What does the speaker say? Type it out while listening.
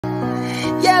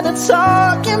yeah, they're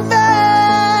talking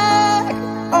back.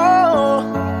 Oh,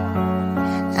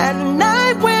 at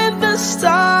night when the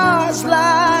stars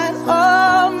light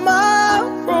up my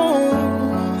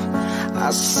room,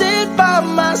 I sit by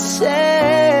myself,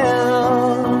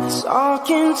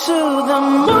 talking to the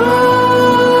moon,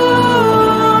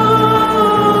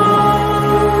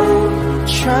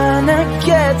 trying to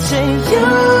get to you.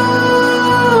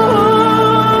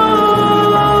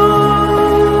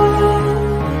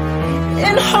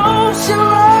 In hopes you're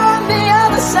on the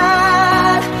other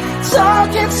side,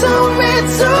 talking to me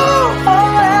too. Or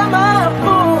am I a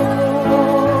fool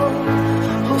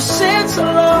who sits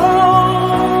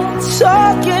alone,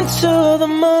 talking to the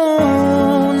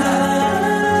moon?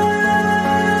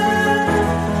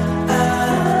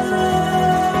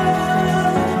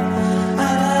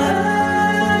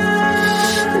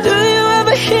 Do you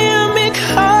ever hear me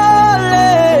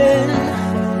calling?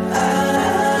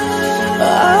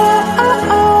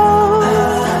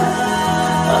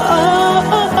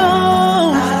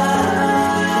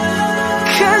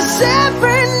 Cause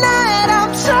every night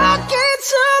I'm talking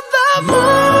to the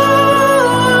moon,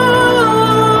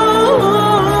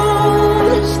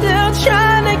 still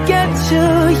trying to get to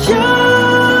you.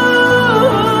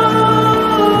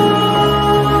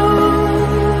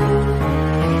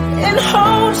 In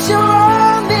hopes you're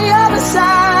on the other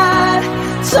side,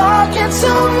 talking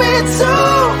to me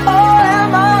too. Or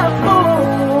am I a fool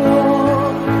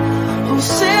who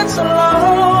sits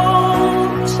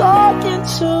alone, talking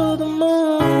to the moon?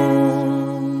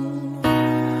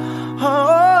 Oh,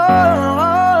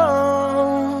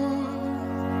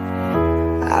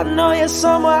 I know you're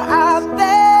somewhere out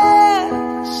there,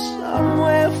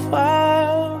 somewhere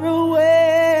far away.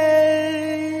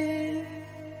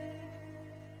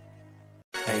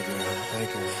 Hey girl, hey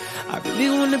girl. I really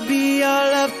wanna be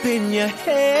all up in your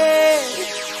head.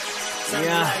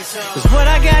 Yeah, cause what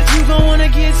I got you gon' wanna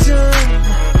get some.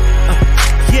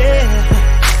 Yeah,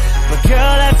 but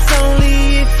girl, that's only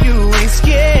if you ain't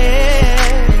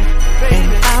scared.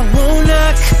 And I won't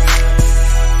knock,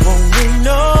 won't ring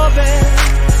no bell.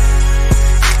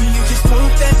 You just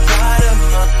move that bottom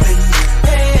up in the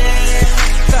air.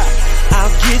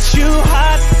 I'll get you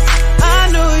hot, I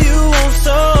know you won't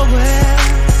so well.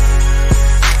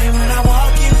 And when I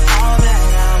walk in, all that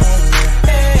I want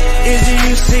is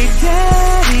you say,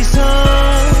 Daddy's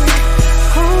home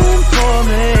for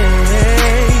me.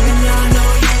 And I know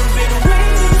you've been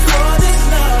waiting for this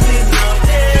loving all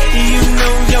day. You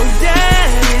know your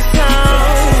daddy's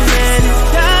home and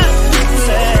time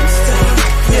says,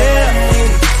 yeah.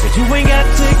 So you ain't got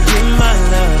to give my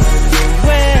love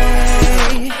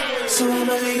away. So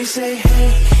I'ma hear you say, hey,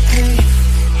 hey,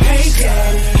 hey,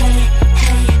 daddy, hey,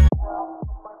 hey.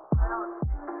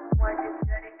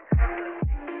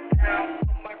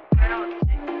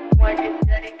 Why you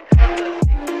daddy?